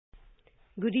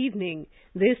Good evening.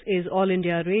 This is All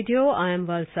India Radio. I am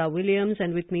Valsa Williams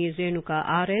and with me is Renuka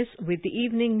R.S. with the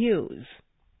evening news.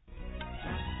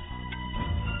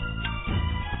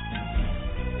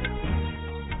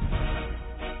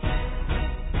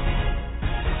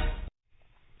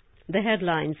 The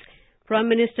headlines. Prime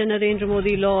Minister Narendra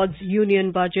Modi lauds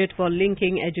Union budget for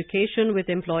linking education with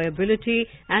employability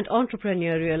and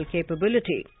entrepreneurial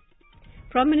capability.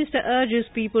 Prime Minister urges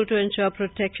people to ensure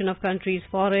protection of country's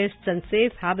forests and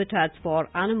safe habitats for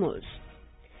animals.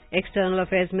 External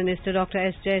Affairs Minister Dr.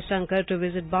 S. Jaishankar to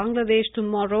visit Bangladesh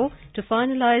tomorrow to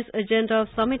finalize agenda of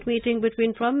summit meeting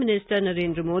between Prime Minister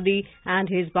Narendra Modi and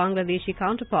his Bangladeshi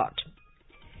counterpart.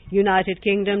 United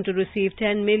Kingdom to receive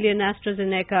 10 million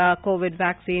AstraZeneca COVID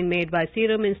vaccine made by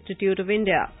Serum Institute of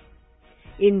India.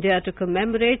 India to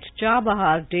commemorate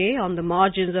Chabahar Day on the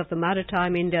margins of the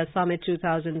Maritime India Summit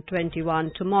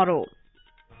 2021 tomorrow.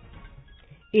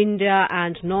 India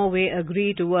and Norway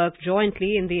agree to work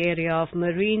jointly in the area of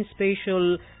marine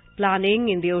spatial planning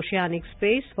in the oceanic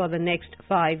space for the next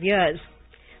 5 years.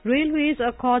 Railways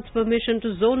accords permission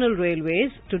to zonal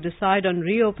railways to decide on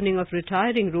reopening of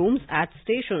retiring rooms at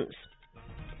stations.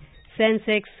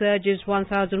 Sensex surges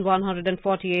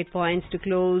 1,148 points to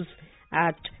close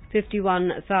at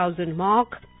 51,000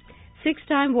 mark.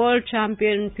 Six-time world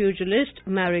champion pugilist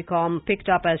Mary Kom picked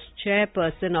up as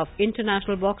chairperson of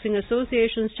International Boxing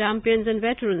Association's Champions and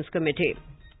Veterans Committee.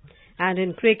 And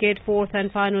in cricket, fourth and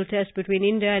final test between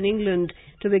India and England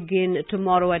to begin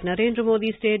tomorrow at Narendra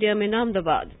Modi Stadium in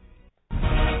Ahmedabad.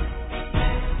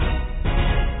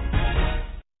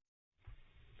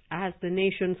 As the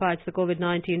nation fights the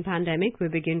COVID-19 pandemic, we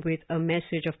begin with a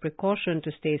message of precaution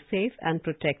to stay safe and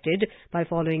protected by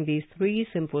following these 3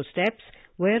 simple steps.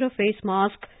 Wear a face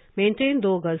mask, maintain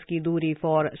 2 gaz ki doori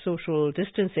for social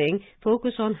distancing,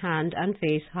 focus on hand and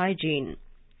face hygiene.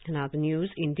 And now the news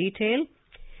in detail.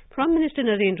 Prime Minister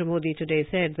Narendra Modi today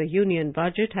said the union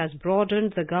budget has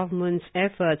broadened the government's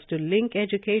efforts to link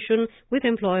education with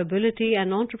employability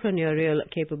and entrepreneurial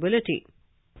capability.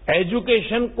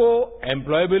 Education को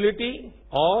employability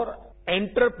और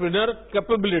entrepreneur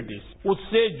capabilities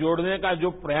उससे जोड़ने का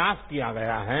जो प्रयास किया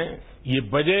गया है, ये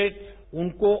बजट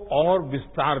उनको और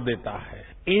विस्तार देता है।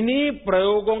 इन्हीं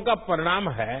प्रयोगों का परिणाम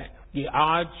है कि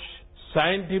आज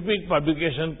साइंटिफिक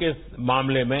पब्लिकेशन के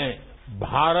मामले में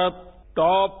भारत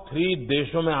टॉप 3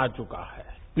 देशों में आ चुका है।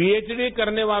 पीएचडी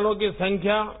करने वालों की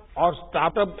संख्या और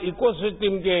स्टार्टअप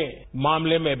इकोसिस्टम के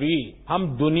मामले में भी हम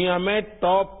दुनिया में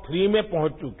टॉप 3 में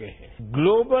पहुंच चुके हैं।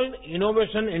 ग्लोबल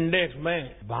इनोवेशन इंडेक्स में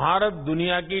भारत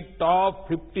दुनिया की टॉप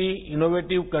 50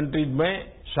 इनोवेटिव कंट्रीज में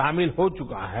शामिल हो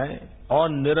चुका है और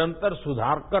निरंतर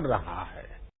सुधार कर रहा है।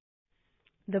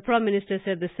 The Prime Minister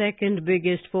said the second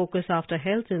biggest focus after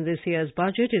health in this year's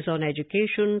budget is on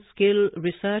education, skill,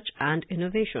 research and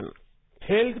innovation.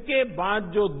 Health के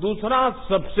बाद जो दूसरा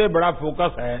सबसे बड़ा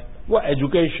फोकस है वो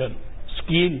एजुकेशन,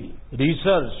 स्किल,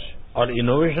 रिसर्च और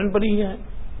इनोवेशन पर ही है।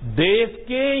 देश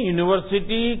के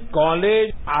यूनिवर्सिटी,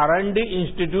 कॉलेज, R&D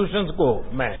इंस्टीट्यूशंस को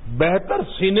में बेहतर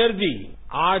सिनर्जी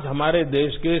आज हमारे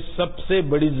देश के सबसे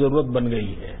बड़ी जरूरत बन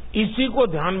गई है। इसी को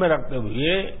ध्यान में रखते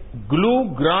हुए ग्लू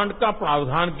ग्रांट का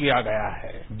प्रावधान किया गया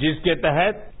है, जिसके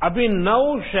तहत अभी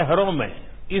 9 शहरों में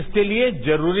इसके लिए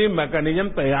जरूरी मैकेनिज्म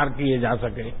तैयार किए जा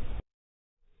सके।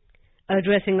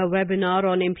 Addressing a webinar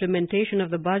on implementation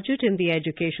of the budget in the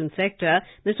education sector,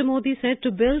 Mr. Modi said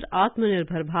to build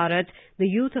Atmanirbhar Bharat, the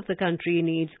youth of the country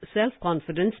needs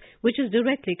self-confidence, which is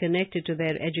directly connected to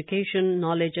their education,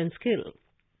 knowledge and skill.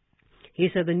 He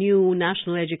said the new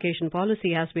national education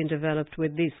policy has been developed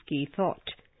with this key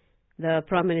thought. The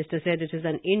Prime Minister said it is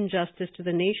an injustice to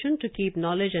the nation to keep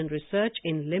knowledge and research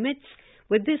in limits.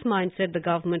 With this mindset, the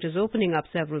government is opening up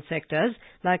several sectors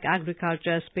like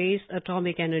agriculture, space,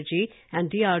 atomic energy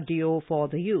and DRDO for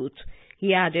the youth.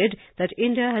 He added that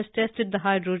India has tested the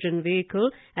hydrogen vehicle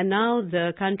and now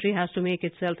the country has to make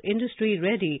itself industry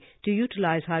ready to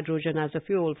utilize hydrogen as a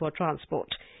fuel for transport.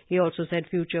 He also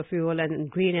said future fuel and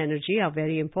green energy are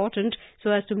very important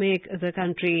so as to make the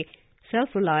country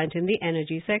self-reliant in the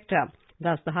energy sector.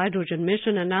 Thus, the hydrogen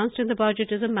mission announced in the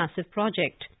budget is a massive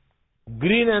project.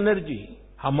 Green energy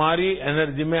हमारी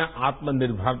energy में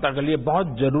आत्मनिर्भरता के लिए बहुत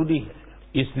जरूरी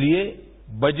है। इसलिए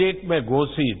budget में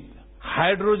घोषित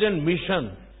हाइड्रोजन मिशन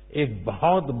एक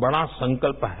बहुत बड़ा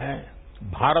संकल्प है।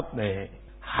 भारत ने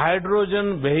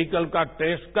हाइड्रोजन व्हीकल का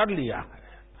टेस्ट कर लिया है।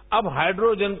 अब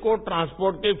हाइड्रोजन को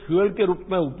ट्रांसपोर्ट के फ्यूल के रूप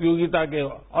में उपयोगिता के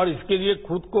और इसके लिए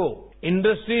खुद को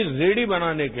इंडस्ट्री रेडी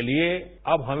बनाने के लिए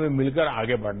अब हमें मिलकर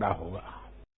आगे बढ़ना होगा।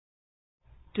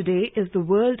 Today is the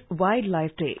World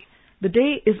Wildlife Day. The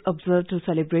day is observed to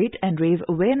celebrate and raise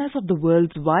awareness of the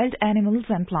world's wild animals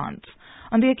and plants.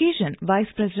 On the occasion,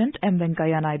 Vice President M.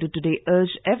 Venkaiah Naidu today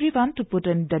urged everyone to put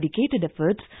in dedicated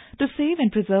efforts to save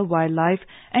and preserve wildlife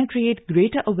and create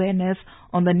greater awareness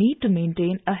on the need to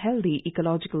maintain a healthy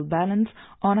ecological balance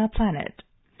on our planet.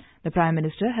 The Prime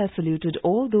Minister has saluted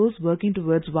all those working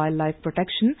towards wildlife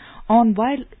protection on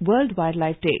World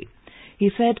Wildlife Day. He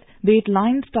said, be it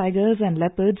lions, tigers and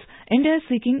leopards, India is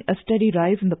seeking a steady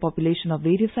rise in the population of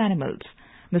various animals.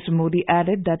 Mr. Modi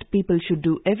added that people should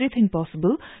do everything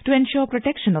possible to ensure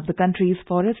protection of the country's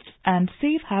forests and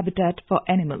safe habitat for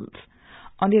animals.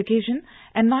 On the occasion,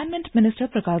 Environment Minister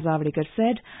Prakash Javadekar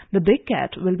said the big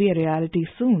cat will be a reality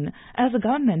soon as the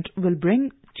government will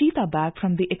bring cheetah back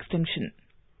from the extinction.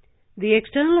 The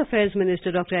External Affairs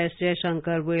Minister Dr. S.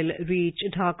 Jaishankar will reach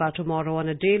Dhaka tomorrow on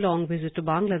a day-long visit to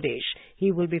Bangladesh.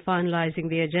 He will be finalizing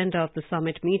the agenda of the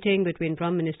summit meeting between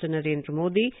Prime Minister Narendra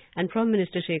Modi and Prime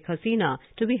Minister Sheikh Hasina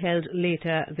to be held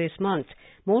later this month.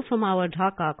 More from our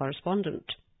Dhaka correspondent.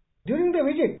 During the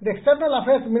visit, the External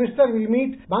Affairs Minister will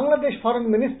meet Bangladesh Foreign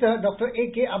Minister Dr.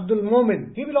 A.K. Abdul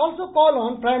Momen. He will also call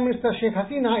on Prime Minister Sheikh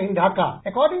Hasina in Dhaka.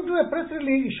 According to a press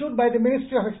release issued by the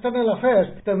Ministry of External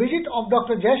Affairs, the visit of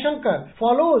Dr. Jaishankar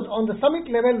follows on the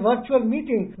summit-level virtual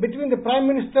meeting between the Prime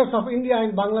Ministers of India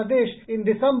and Bangladesh in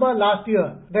December last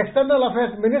year. The External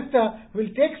Affairs Minister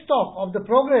will take stock of the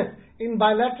progress in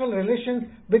bilateral relations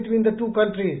between the two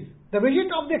countries. The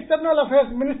visit of the External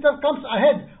Affairs Minister comes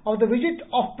ahead of the visit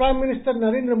of Prime Minister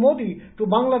Narendra Modi to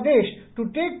Bangladesh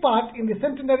to take part in the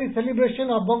centenary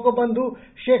celebration of Bangabandhu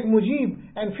Sheikh Mujib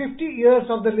and 50 years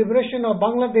of the liberation of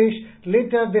Bangladesh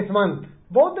later this month.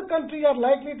 Both the countries are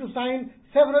likely to sign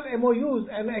several MOUs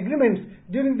and agreements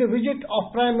during the visit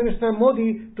of Prime Minister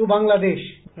Modi to Bangladesh.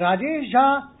 Rajesh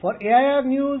Jha for AIR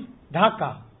News,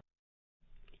 Dhaka.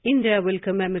 India will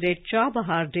commemorate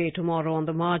Chabahar Day tomorrow on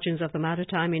the margins of the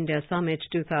Maritime India Summit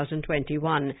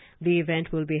 2021. The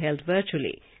event will be held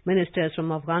virtually. Ministers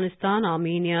from Afghanistan,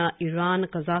 Armenia, Iran,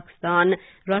 Kazakhstan,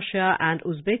 Russia and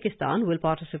Uzbekistan will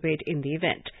participate in the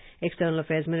event. External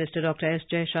Affairs Minister Dr. S.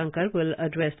 Jaishankar will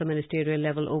address the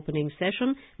ministerial-level opening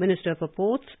session. Minister for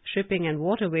Ports, Shipping and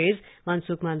Waterways,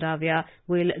 Mansukh Mandavia,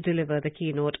 will deliver the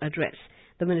keynote address.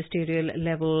 The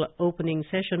ministerial-level opening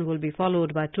session will be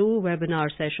followed by two webinar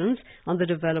sessions on the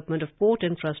development of port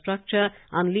infrastructure,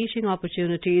 unleashing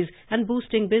opportunities and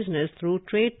boosting business through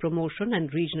trade promotion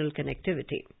and regional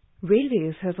connectivity.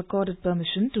 Railways has accorded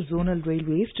permission to zonal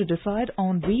railways to decide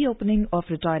on reopening of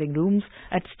retiring rooms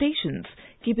at stations,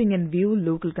 keeping in view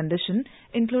local condition,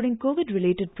 including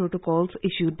COVID-related protocols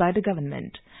issued by the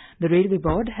government. The Railway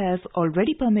Board has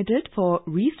already permitted for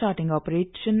restarting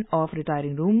operation of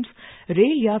retiring rooms,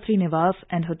 Rail Yatri Niwas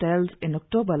and hotels in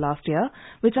October last year,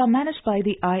 which are managed by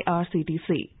the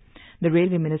IRCTC. The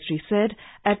Railway Ministry said,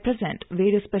 at present,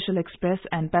 various special express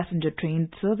and passenger train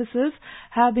services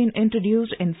have been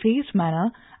introduced in phased manner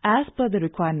as per the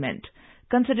requirement.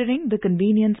 Considering the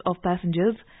convenience of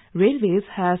passengers, Railways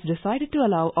has decided to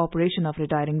allow operation of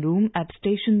retiring room at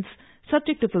stations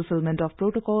subject to fulfillment of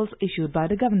protocols issued by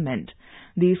the government.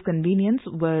 These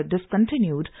conveniences were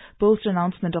discontinued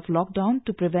post-announcement of lockdown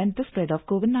to prevent the spread of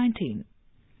COVID-19.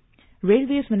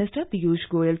 Railways Minister Piyush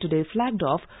Goyal today flagged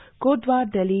off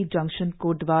Kotdwar-Delhi Junction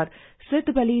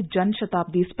Kotdwar-Siddhbali Jan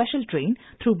Shatabdi special train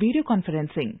through video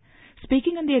conferencing.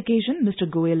 Speaking on the occasion, Mr.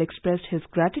 Goyal expressed his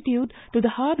gratitude to the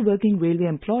hard-working railway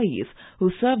employees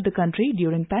who served the country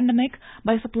during pandemic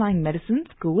by supplying medicines,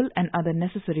 coal and other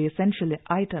necessary essential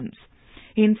items.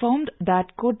 He informed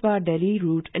that Kotdwar-Delhi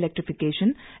route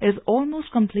electrification is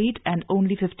almost complete and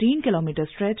only 15-kilometer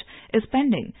stretch is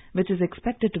pending, which is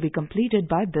expected to be completed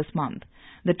by this month.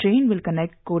 The train will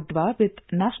connect Kotdwar with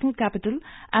national capital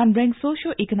and bring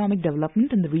socio-economic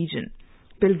development in the region.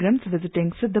 Pilgrims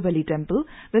visiting Siddhbali temple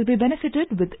will be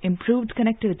benefited with improved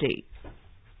connectivity.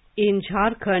 In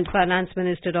Jharkhand, Finance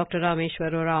Minister Dr.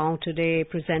 Rameshwar Rao today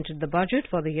presented the budget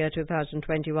for the year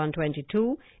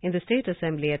 2021-22 in the State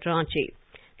Assembly at Ranchi.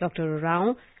 Dr.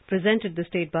 Rao presented the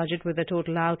state budget with a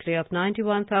total outlay of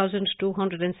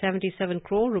 91,277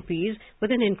 crore rupees,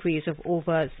 with an increase of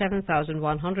over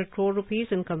 7,100 crore rupees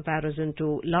in comparison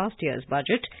to last year's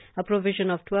budget. A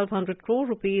provision of 1,200 crore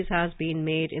rupees has been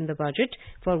made in the budget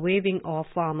for waiving off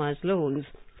farmers' loans.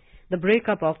 The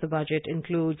breakup of the budget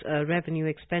includes a revenue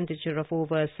expenditure of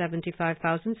over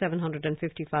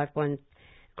 75,755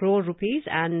 crore rupees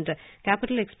and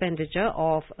capital expenditure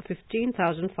of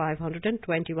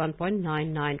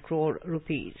 15,521.99 crore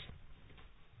rupees.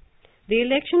 The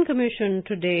Election Commission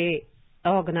today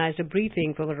organized a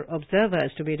briefing for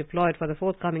observers to be deployed for the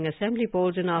forthcoming assembly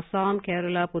polls in Assam,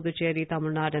 Kerala, Puducherry,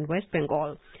 Tamil Nadu and West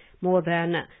Bengal. More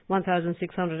than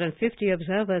 1,650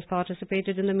 observers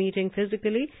participated in the meeting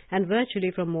physically and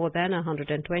virtually from more than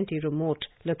 120 remote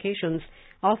locations.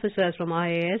 Officers from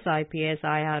IAS, IPS,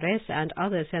 IRS and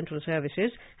other central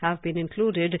services have been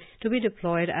included to be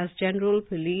deployed as general,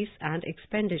 police and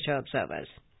expenditure observers.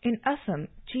 In Assam,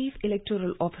 Chief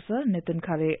Electoral Officer Nitin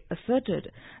Khare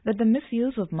asserted that the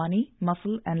misuse of money,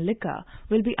 muscle and liquor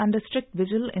will be under strict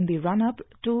vigil in the run-up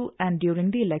to and during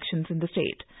the elections in the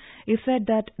state. He said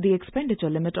that the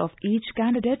expenditure limit of each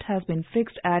candidate has been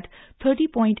fixed at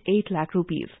 30.8 lakh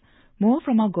rupees. More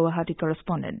from our Guwahati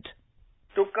correspondent.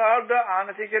 To curb the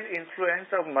unethical influence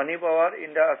of money power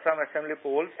in the Assam Assembly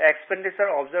polls, expenditure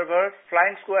observers,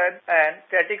 flying squad and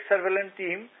static surveillance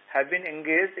team have been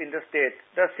engaged in the state.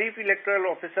 The Chief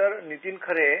Electoral Officer Nitin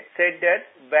Khare said that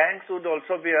banks would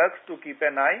also be asked to keep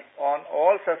an eye on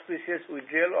all suspicious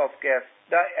withdrawal of cash.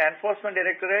 The Enforcement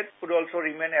Directorate would also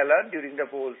remain alert during the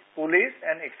polls. Police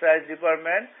and Excise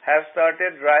Department have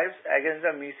started drives against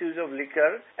the misuse of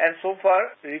liquor and so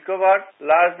far recovered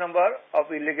large number of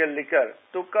illegal liquor.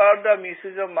 To curb the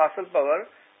misuse of muscle power,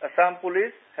 Assam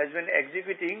Police has been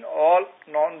executing all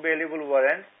non-bailable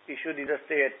warrants issued in the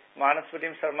state.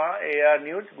 Manaspatim Sharma, AR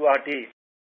News, Guwahati.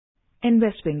 In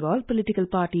West Bengal, political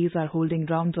parties are holding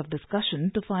rounds of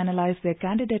discussion to finalize their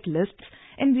candidate lists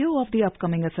in view of the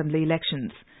upcoming assembly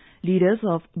elections. Leaders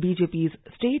of BJP's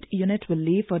state unit will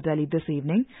leave for Delhi this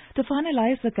evening to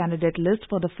finalize the candidate list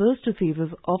for the first two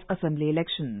phases of assembly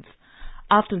elections.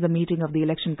 After the meeting of the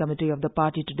election committee of the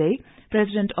party today,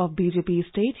 President of BJP's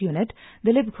state unit,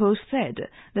 Dilip Ghosh, said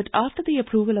that after the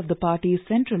approval of the party's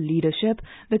central leadership,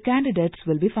 the candidates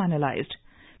will be finalized.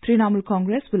 Trinamool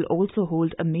Congress will also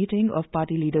hold a meeting of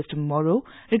party leaders tomorrow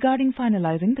regarding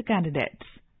finalizing the candidates.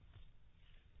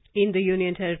 In the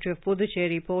Union Territory of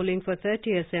Puducherry, polling for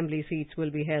 30 assembly seats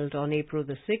will be held on April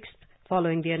the 6th.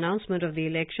 Following the announcement of the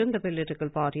election, the political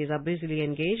parties are busily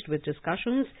engaged with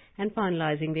discussions and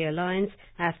finalizing the alliance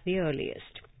at the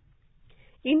earliest.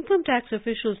 Income tax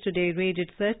officials today raided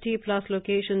 30-plus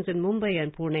locations in Mumbai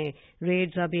and Pune.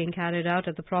 Raids are being carried out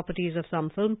at the properties of some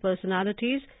film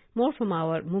personalities. More from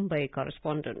our Mumbai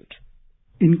correspondent.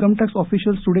 Income tax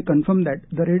officials today confirmed that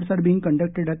the raids are being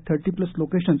conducted at 30-plus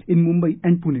locations in Mumbai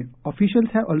and Pune. Officials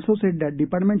have also said that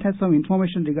department has some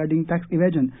information regarding tax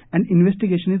evasion and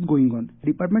investigation is going on.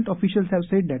 Department officials have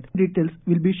said that details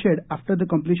will be shared after the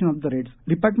completion of the raids.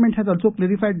 Department has also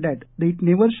clarified that it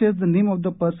never shares the name of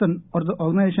the person or the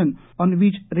organization on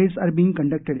which raids are being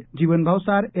conducted. Jeevan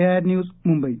Bhavsar, AIR News,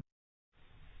 Mumbai.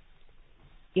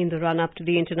 In the run-up to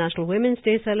the International Women's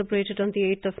Day celebrated on the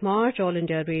 8th of March, All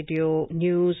India Radio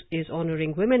News is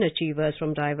honouring women achievers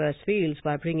from diverse fields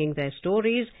by bringing their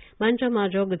stories. Manjamma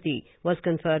Jogati was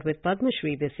conferred with Padma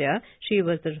Shri this year. She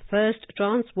was the first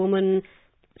trans woman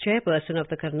chairperson of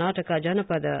the Karnataka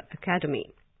Janapada Academy.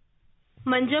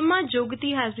 Manjamma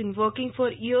Jogati has been working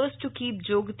for years to keep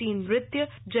Jogati Nritya,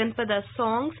 Janpada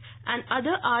songs and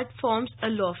other art forms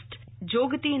aloft.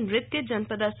 Jogati Nritya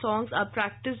Janpada songs are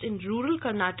practiced in rural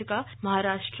Karnataka,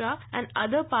 Maharashtra and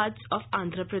other parts of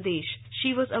Andhra Pradesh.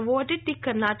 She was awarded the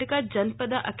Karnataka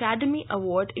Janpada Academy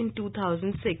Award in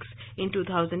 2006. In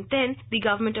 2010, the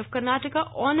government of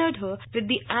Karnataka honoured her with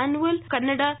the annual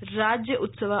Kannada Rajya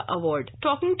Utsava Award.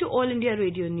 Talking to All India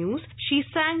Radio News, she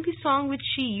sang the song which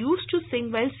she used to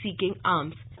sing while seeking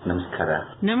alms.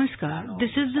 Namaskar. This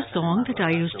is the song that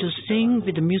I used to sing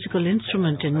with a musical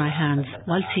instrument in my hands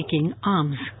while seeking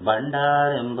alms.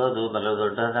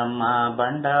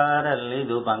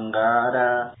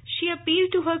 She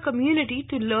appealed to her community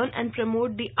to learn and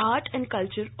promote the art and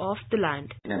culture of the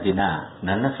land.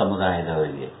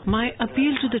 My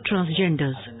appeal to the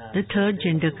transgenders, the third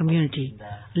gender community: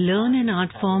 learn an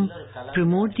art form,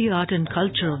 promote the art and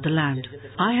culture of the land.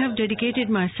 I have dedicated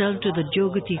myself to the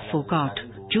Jogati folk art.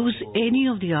 Choose any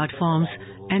of the art forms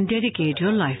and dedicate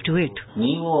your life to it.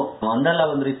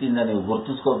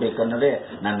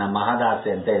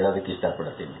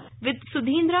 With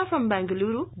Sudhindra from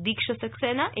Bengaluru, Diksha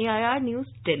Saxena, AIR News,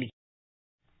 Delhi.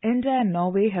 India and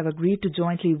Norway have agreed to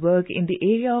jointly work in the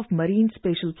area of marine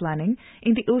spatial planning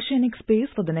in the oceanic space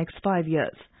for the next 5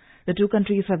 years. The two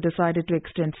countries have decided to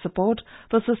extend support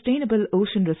for sustainable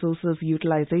ocean resources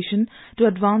utilization to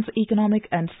advance economic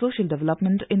and social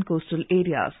development in coastal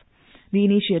areas. The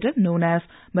initiative, known as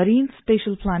Marine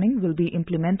Spatial Planning, will be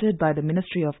implemented by the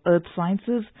Ministry of Earth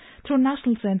Sciences through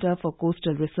National Centre for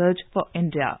Coastal Research for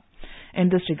India. In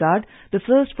this regard, the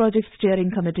first Project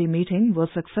Steering Committee meeting was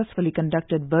successfully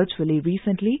conducted virtually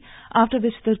recently, after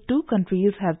which the two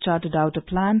countries have charted out a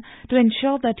plan to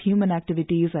ensure that human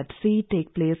activities at sea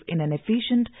take place in an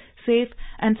efficient, safe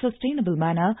and sustainable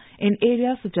manner in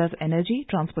areas such as energy,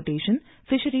 transportation,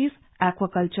 fisheries,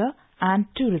 aquaculture and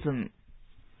tourism.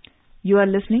 You are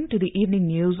listening to the evening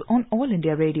news on All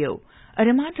India Radio. A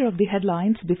reminder of the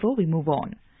headlines before we move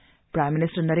on. Prime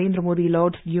Minister Narendra Modi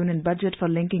lauds the Union Budget for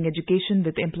linking education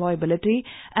with employability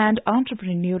and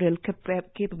entrepreneurial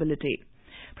capability.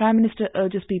 Prime Minister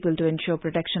urges people to ensure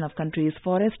protection of country's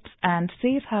forests and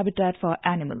safe habitat for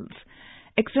animals.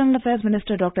 External Affairs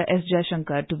Minister Dr. S.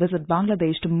 Jaishankar to visit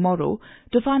Bangladesh tomorrow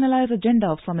to finalize agenda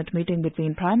of summit meeting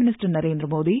between Prime Minister Narendra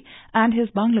Modi and his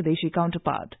Bangladeshi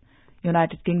counterpart.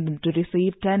 United Kingdom to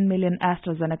receive 10 million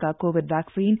AstraZeneca COVID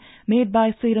vaccine made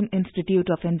by Serum Institute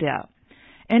of India.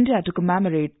 India to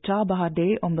commemorate Char Bahar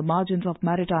Day on the margins of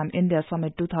Maritime India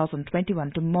Summit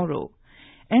 2021 tomorrow.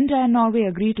 India and Norway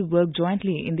agree to work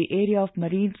jointly in the area of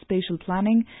marine spatial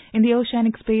planning in the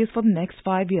oceanic space for the next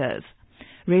 5 years.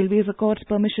 Railways accords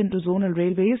permission to zonal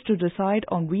railways to decide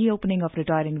on reopening of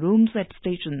retiring rooms at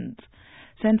stations.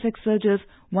 Sensex surges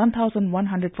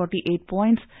 1,148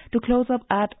 points to close up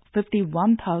at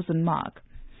 51,000 mark.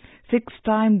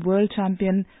 Six-time world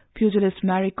champion pugilist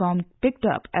Mary Kom picked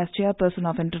up as chairperson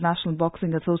of International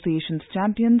Boxing Association's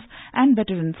Champions and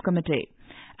Veterans Committee.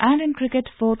 And in cricket,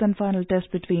 fourth and final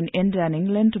test between India and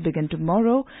England to begin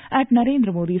tomorrow at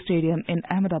Narendra Modi Stadium in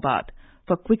Ahmedabad.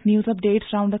 For quick news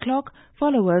updates round the clock,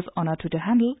 follow us on our Twitter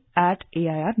handle at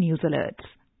AIR News Alerts.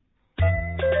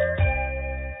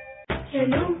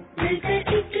 चलो मिलकर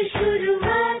एक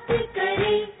शुरुआत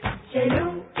करें, चलो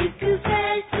एक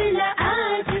फैसला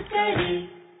आज करें,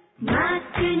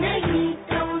 मास्क नहीं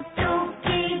तो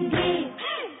टोकेंगे,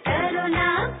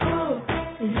 कोरोना को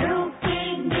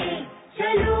रोकेंगे,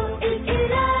 चलो एक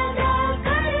इरादा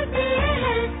करते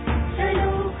हैं,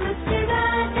 चलो कुछ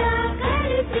वादा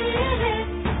करते हैं,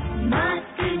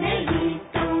 मास्क नहीं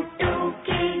तो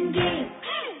टोकेंगे,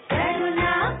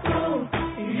 कोरोना को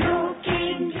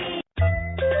रोकेंगे.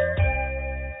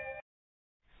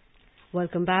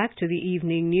 Welcome back to the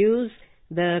evening news.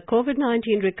 The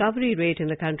COVID-19 recovery rate in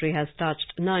the country has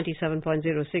touched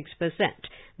 97.06%.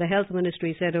 The Health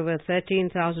Ministry said over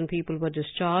 13,000 people were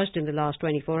discharged in the last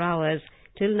 24 hours.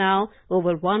 Till now,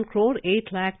 over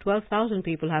 1,08,12,000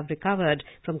 people have recovered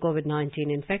from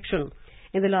COVID-19 infection.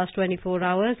 In the last 24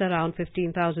 hours, around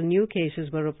 15,000 new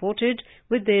cases were reported.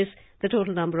 With this, the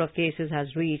total number of cases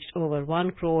has reached over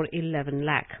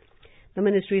 1,11,00,000. The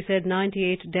ministry said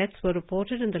 98 deaths were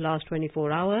reported in the last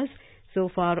 24 hours. So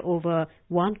far, over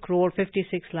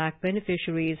 1,56,00,000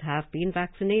 beneficiaries have been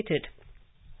vaccinated.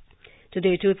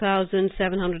 Today,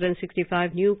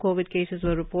 2,765 new COVID cases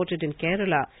were reported in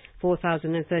Kerala.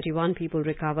 4,031 people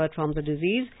recovered from the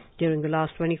disease. During the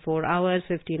last 24 hours,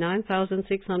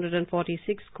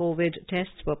 59,646 COVID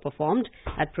tests were performed.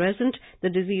 At present, the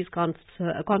disease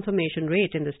confirmation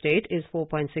rate in the state is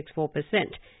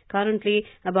 4.64%. Currently,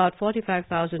 about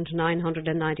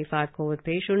 45,995 COVID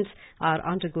patients are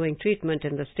undergoing treatment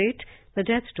in the state. The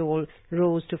death toll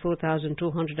rose to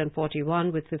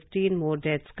 4,241, with 15 more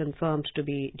deaths confirmed to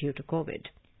be due to COVID.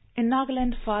 In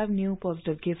Nagaland, 5 new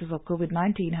positive cases of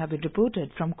COVID-19 have been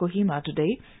reported from Kohima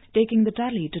today, taking the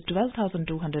tally to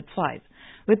 12,205.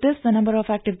 With this, the number of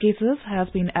active cases has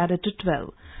been added to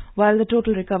 12, while the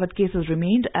total recovered cases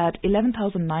remained at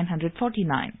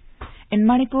 11,949. In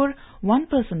Manipur, one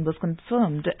person was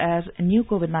confirmed as a new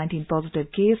COVID-19 positive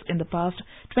case in the past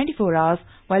 24 hours,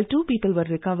 while 2 people were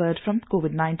recovered from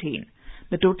COVID-19.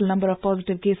 The total number of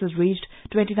positive cases reached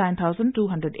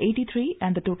 29,283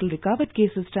 and the total recovered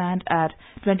cases stand at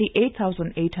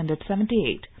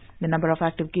 28,878. The number of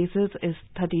active cases is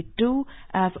 32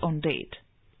 as on date.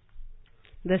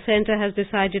 The centre has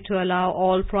decided to allow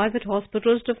all private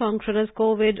hospitals to function as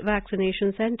COVID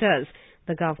vaccination centres.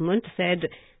 The government said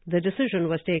the decision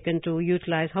was taken to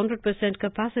utilize 100%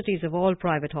 capacities of all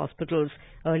private hospitals.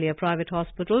 Earlier, private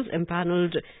hospitals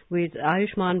empanelled with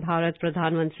Ayushman Bharat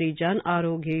Pradhan Mantri Jan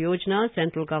Arogya Yojana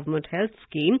central government health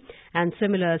scheme and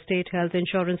similar state health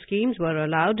insurance schemes were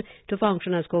allowed to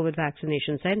function as COVID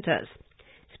vaccination centres.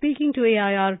 Speaking to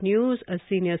AIR News, a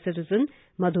senior citizen,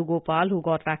 Madhu Gopal, who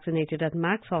got vaccinated at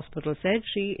Max Hospital, said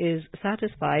she is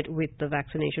satisfied with the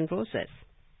vaccination process.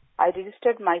 I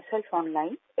registered myself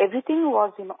online. Everything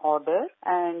was in order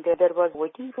and there was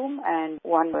waiting room and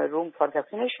one room for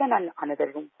vaccination and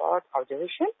another room for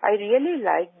observation. I really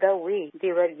liked the way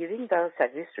they were giving the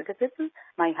service to the people.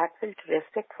 My heartfelt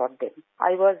respect for them.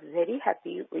 I was very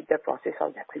happy with the process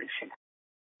of vaccination.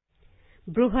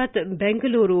 Bruhat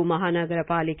Bengaluru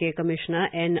Mahanagarapalige Commissioner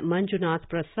N. Manjunath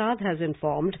Prasad has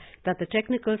informed that the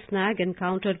technical snag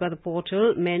encountered by the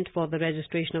portal meant for the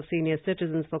registration of senior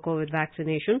citizens for COVID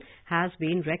vaccination has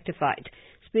been rectified.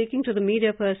 Speaking to the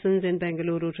media persons in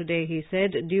Bengaluru today, he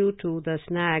said due to the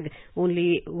snag,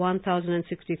 only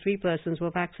 1,063 persons were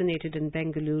vaccinated in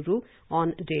Bengaluru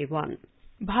on day one.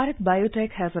 Bharat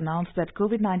Biotech has announced that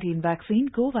COVID-19 vaccine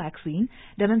Covaxin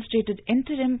demonstrated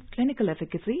interim clinical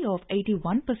efficacy of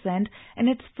 81% in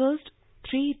its first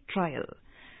 3 trial.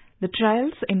 The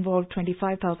trials involved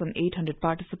 25,800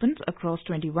 participants across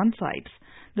 21 sites.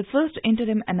 The first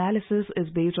interim analysis is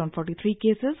based on 43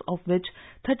 cases, of which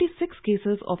 36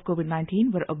 cases of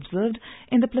COVID-19 were observed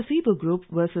in the placebo group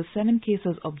versus 7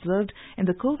 cases observed in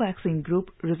the Covaxin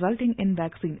group, resulting in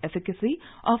vaccine efficacy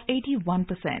of 81%.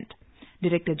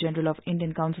 Director General of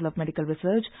Indian Council of Medical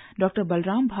Research, Dr.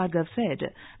 Balram Bhargav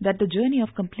said that the journey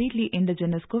of completely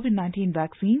indigenous COVID-19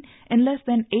 vaccine in less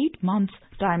than 8 months'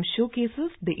 time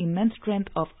showcases the immense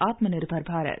strength of Atmanirbhar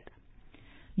Bharat.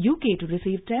 UK to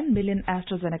receive 10 million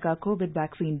AstraZeneca COVID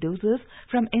vaccine doses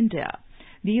from India.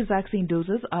 These vaccine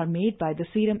doses are made by the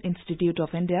Serum Institute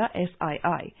of India,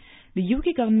 SII. The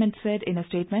UK government said in a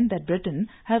statement that Britain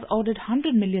has ordered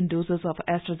 100 million doses of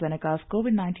AstraZeneca's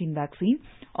COVID-19 vaccine,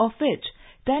 of which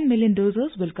 10 million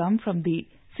doses will come from the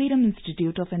Serum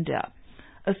Institute of India.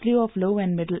 A slew of low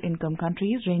and middle-income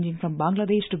countries ranging from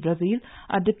Bangladesh to Brazil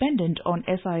are dependent on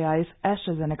SII's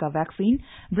AstraZeneca vaccine,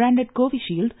 branded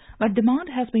Covishield, but demand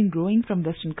has been growing from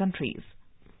Western countries.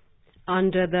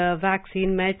 Under the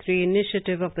Vaccine Maitri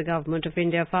initiative of the Government of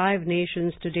India, 5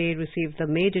 nations today received the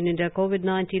Made in India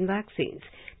COVID-19 vaccines.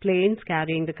 Planes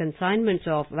carrying the consignments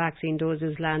of vaccine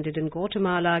doses landed in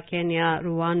Guatemala, Kenya,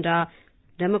 Rwanda,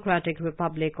 Democratic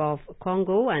Republic of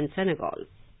Congo and Senegal.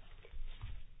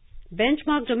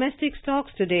 Benchmark domestic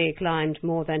stocks today climbed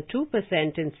more than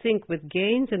 2% in sync with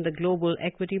gains in the global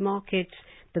equity markets.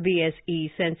 The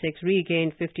BSE Sensex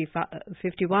regained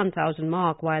 51,000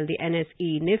 mark, while the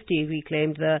NSE Nifty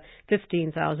reclaimed the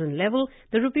 15,000 level.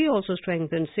 The rupee also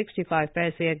strengthened 65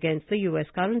 paise against the US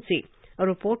currency. A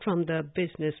report from the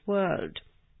Business World.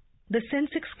 The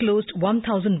Sensex closed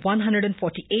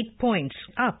 1,148 points,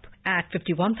 up at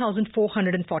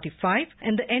 51,445,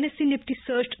 and the NSE Nifty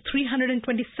surged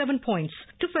 327 points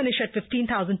to finish at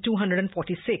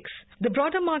 15,246. The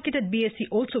broader market at BSE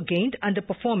also gained,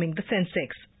 underperforming the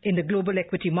Sensex. In the global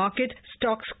equity market,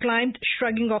 stocks climbed,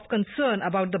 shrugging off concern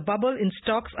about the bubble in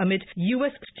stocks amid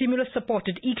U.S.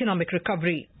 stimulus-supported economic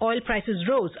recovery. Oil prices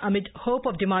rose amid hope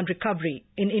of demand recovery.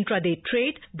 In intraday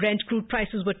trade, Brent crude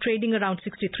prices were trading around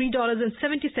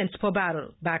 $63.70 per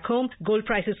barrel. Back home, gold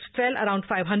prices fell around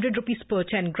 500 rupees per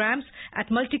 10 grams at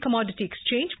multi-commodity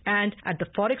exchange, and at the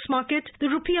forex market, the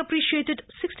rupee appreciated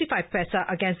 65 paisa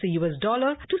against the US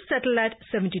dollar to settle at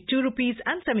 72 rupees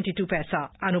and 72 paisa.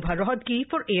 Anubha Rohatgi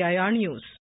for AIR News.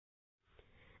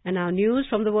 And now news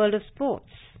from the world of sports.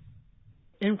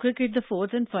 In cricket, the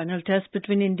fourth and final test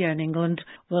between India and England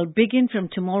will begin from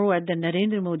tomorrow at the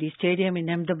Narendra Modi Stadium in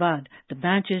Ahmedabad. The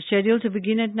match is scheduled to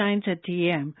begin at 9:30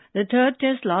 a.m. The third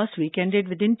test last week ended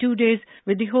within 2 days,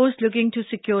 with the host looking to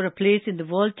secure a place in the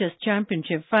World Test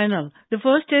Championship final. The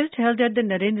first test, held at the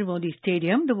Narendra Modi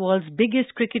Stadium, the world's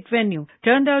biggest cricket venue,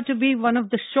 turned out to be one of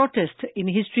the shortest in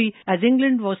history, as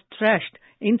England was thrashed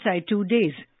inside 2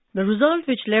 days. The result,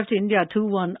 which left India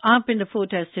 2-1 up in the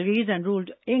 4-test series and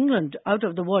ruled England out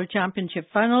of the World Championship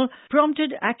final,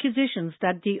 prompted accusations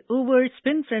that the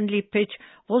over-spin-friendly pitch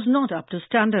was not up to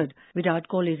standard. Virat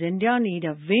Kohli's India need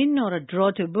a win or a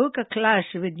draw to book a clash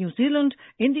with New Zealand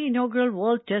in the inaugural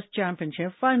World Test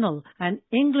Championship final. An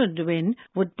England win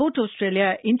would put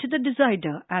Australia into the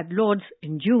decider at Lord's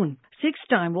in June.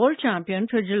 6-time world champion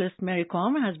pugilist Mary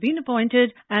Kom has been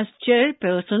appointed as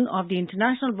chairperson of the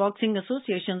International Boxing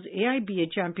Association's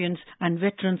AIBA Champions and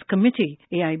Veterans Committee.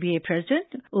 AIBA President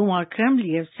Umar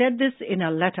Kremliev said this in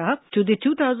a letter to the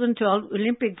 2012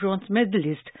 Olympic bronze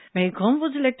medalist. Mary Kom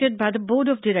was elected by the board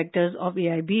of directors of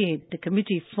AIBA. The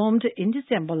committee, formed in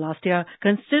December last year,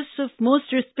 consists of most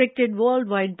respected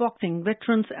worldwide boxing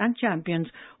veterans and champions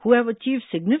who have achieved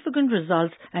significant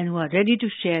results and who are ready to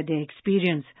share their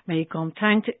experience. Mary Kom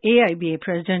thanked AIBA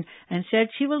President and said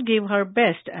she will give her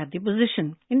best at the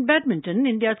position. In badminton,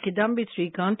 India's Kidambi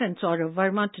Srikanth and Saurav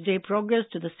Verma today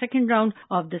progressed to the second round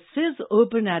of the Swiss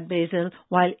Open at Basel,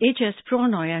 while H.S.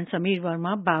 Pranoy and Samir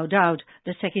Verma bowed out.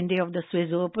 The second day of the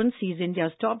Swiss Open sees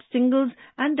India's top singles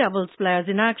and doubles players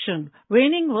in action.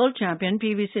 Reigning world champion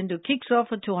P.V. Sindhu kicks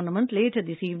off a tournament later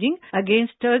this evening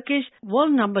against Turkish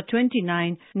world number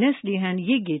 29 Neslihan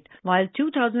Yigit, while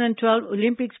 2012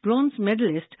 Olympics bronze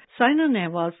medalist Saina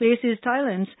Nehwal faces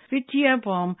Thailand's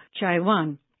Phithiapom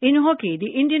Chaiwan. In hockey,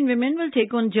 the Indian women will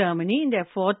take on Germany in their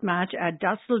fourth match at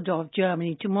Dusseldorf,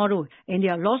 Germany tomorrow.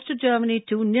 India lost to Germany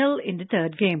 2-0 in the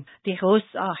third game. The hosts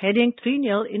are heading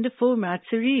 3-0 in the four-match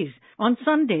series. On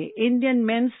Sunday, Indian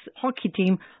men's hockey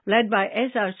team led by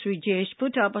S.R. Srijesh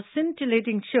put up a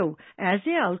scintillating show as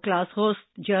they outclassed host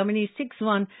Germany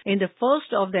 6-1 in the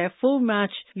first of their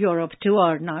four-match Europe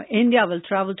tour. Now, India will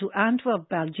travel to Antwerp,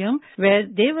 Belgium, where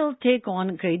they will take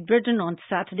on Great Britain on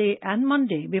Saturday and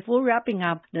Monday before wrapping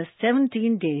up the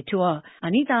 17-day tour.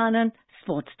 Anita Anand,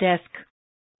 Sports Desk.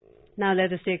 Now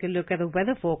let us take a look at the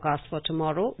weather forecast for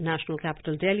tomorrow. National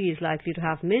capital Delhi is likely to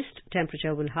have mist.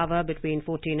 Temperature will hover between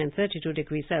 14 and 32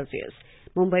 degrees Celsius.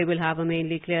 Mumbai will have a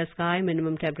mainly clear sky.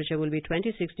 Minimum temperature will be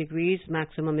 26 degrees.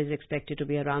 Maximum is expected to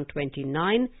be around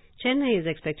 29. Chennai is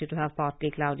expected to have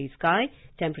partly cloudy sky.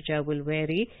 Temperature will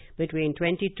vary between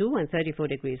 22 and 34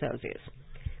 degrees Celsius.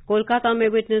 Kolkata may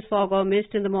witness fog or mist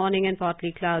in the morning and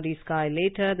partly cloudy sky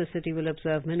later. The city will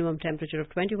observe minimum temperature of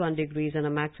 21 degrees and a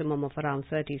maximum of around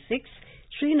 36.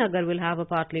 Srinagar will have a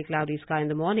partly cloudy sky in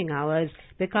the morning hours,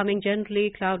 becoming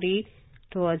generally cloudy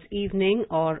towards evening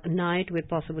or night with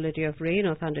possibility of rain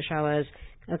or thunder showers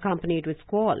accompanied with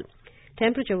squall.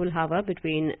 Temperature will hover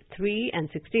between 3 and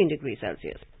 16 degrees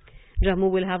Celsius.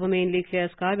 Jammu will have a mainly clear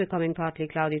sky, becoming partly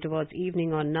cloudy towards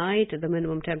evening or night. The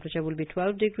minimum temperature will be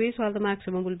 12 degrees, while the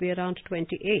maximum will be around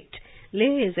 28.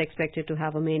 Leh is expected to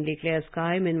have a mainly clear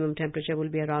sky. Minimum temperature will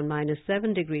be around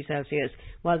 -7 degrees Celsius,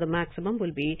 while the maximum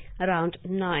will be around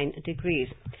 9 degrees.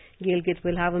 Gilgit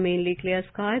will have a mainly clear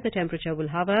sky. The temperature will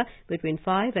hover between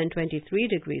 5 and 23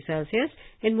 degrees Celsius.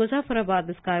 In Muzaffarabad,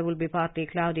 the sky will be partly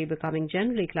cloudy, becoming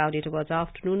generally cloudy towards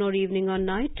afternoon or evening or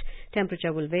night.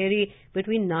 Temperature will vary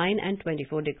between 9 and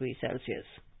 24 degrees Celsius.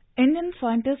 Indian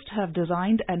scientists have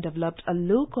designed and developed a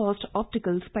low-cost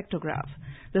optical spectrograph.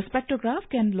 The spectrograph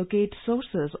can locate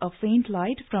sources of faint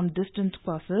light from distant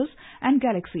quasars and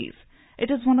galaxies. It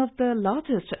is one of the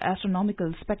largest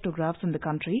astronomical spectrographs in the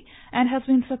country and has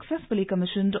been successfully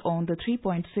commissioned on the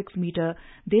 3.6-meter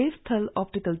Dev Thal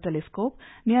Optical Telescope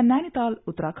near Nainital,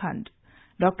 Uttarakhand.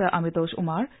 Dr. Amitosh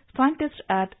Umar, scientist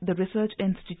at the Research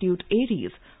Institute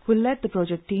Aries, who led the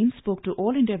project team, spoke to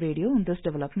All India Radio on this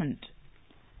development.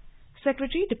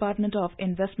 Secretary, Department of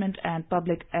Investment and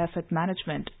Public Asset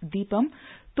Management, DIPAM,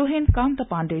 Tuhin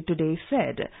Kantapande today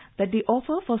said that the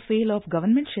offer for sale of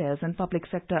government shares in public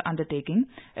sector undertaking,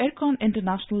 Aircon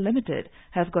International Limited,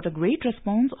 has got a great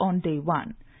response on day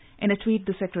one. In a tweet,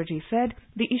 the Secretary said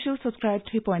the issue subscribed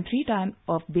 3.3 times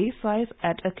of base size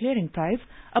at a clearing price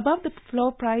above the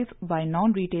floor price by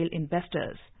non-retail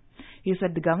investors. He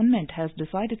said the government has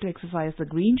decided to exercise the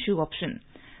green shoe option.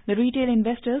 The retail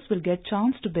investors will get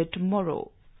chance to bid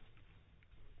tomorrow.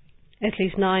 At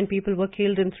least 9 people were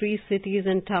killed in 3 cities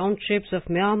and townships of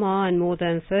Myanmar and more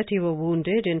than 30 were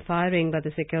wounded in firing by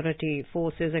the security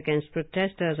forces against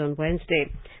protesters on Wednesday.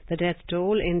 The death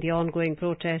toll in the ongoing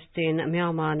protests in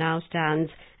Myanmar now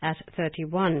stands at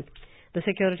 31. The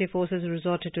security forces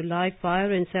resorted to live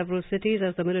fire in several cities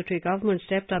as the military government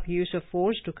stepped up use of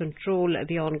force to control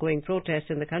the ongoing protests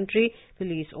in the country.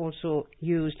 Police also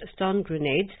used stun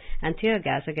grenades and tear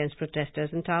gas against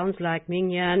protesters in towns like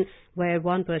Mingyan, where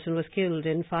 1 person was killed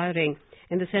in firing.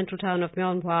 In the central town of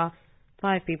Myanmar,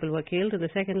 5 people were killed. In the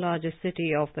second largest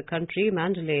city of the country,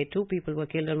 Mandalay, 2 people were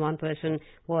killed and 1 person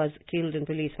was killed in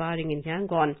police firing in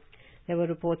Yangon. There were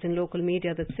reports in local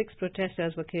media that 6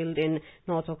 protesters were killed in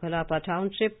North Okalapa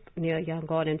Township near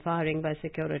Yangon in firing by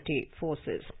security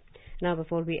forces. Now,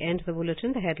 before we end the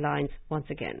bulletin, the headlines once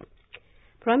again.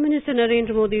 Prime Minister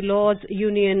Narendra Modi lauds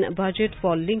Union budget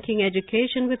for linking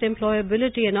education with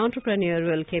employability and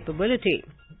entrepreneurial capability.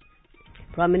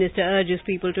 Prime Minister urges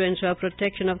people to ensure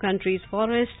protection of country's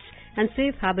forests and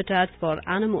safe habitats for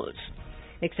animals.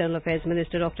 External Affairs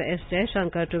Minister Dr. S.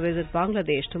 Jaishankar to visit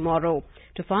Bangladesh tomorrow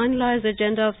to finalize the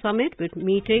agenda of summit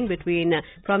meeting between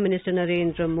Prime Minister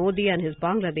Narendra Modi and his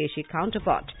Bangladeshi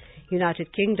counterpart.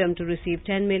 United Kingdom to receive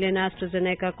 10 million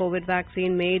AstraZeneca COVID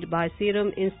vaccine made by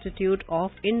Serum Institute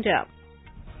of India.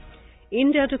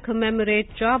 India to commemorate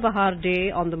Chabahar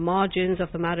Day on the margins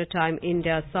of the Maritime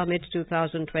India Summit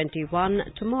 2021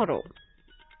 tomorrow.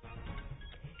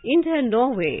 India and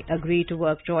Norway agree to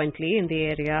work jointly in the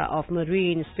area of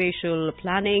marine spatial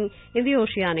planning in the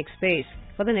oceanic space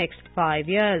for the next 5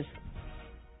 years.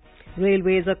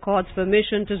 Railways accords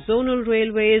permission to zonal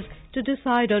railways to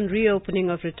decide on reopening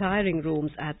of retiring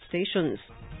rooms at stations.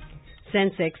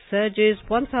 Sensex surges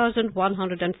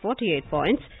 1,148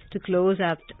 points to close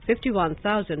at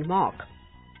 51,000 mark.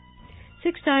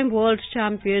 Six-time world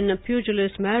champion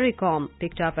pugilist Mary Kom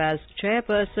picked up as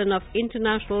chairperson of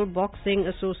International Boxing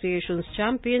Association's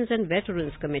Champions and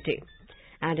Veterans Committee.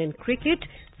 And in cricket,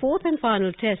 fourth and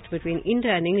final test between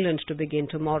India and England to begin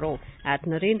tomorrow at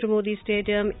Narendra Modi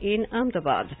Stadium in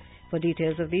Ahmedabad. For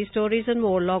details of these stories and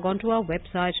more, log on to our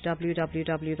website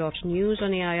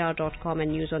www.newsonair.com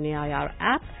and News on AIR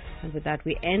app. And with that,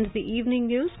 we end the evening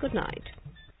news. Good night.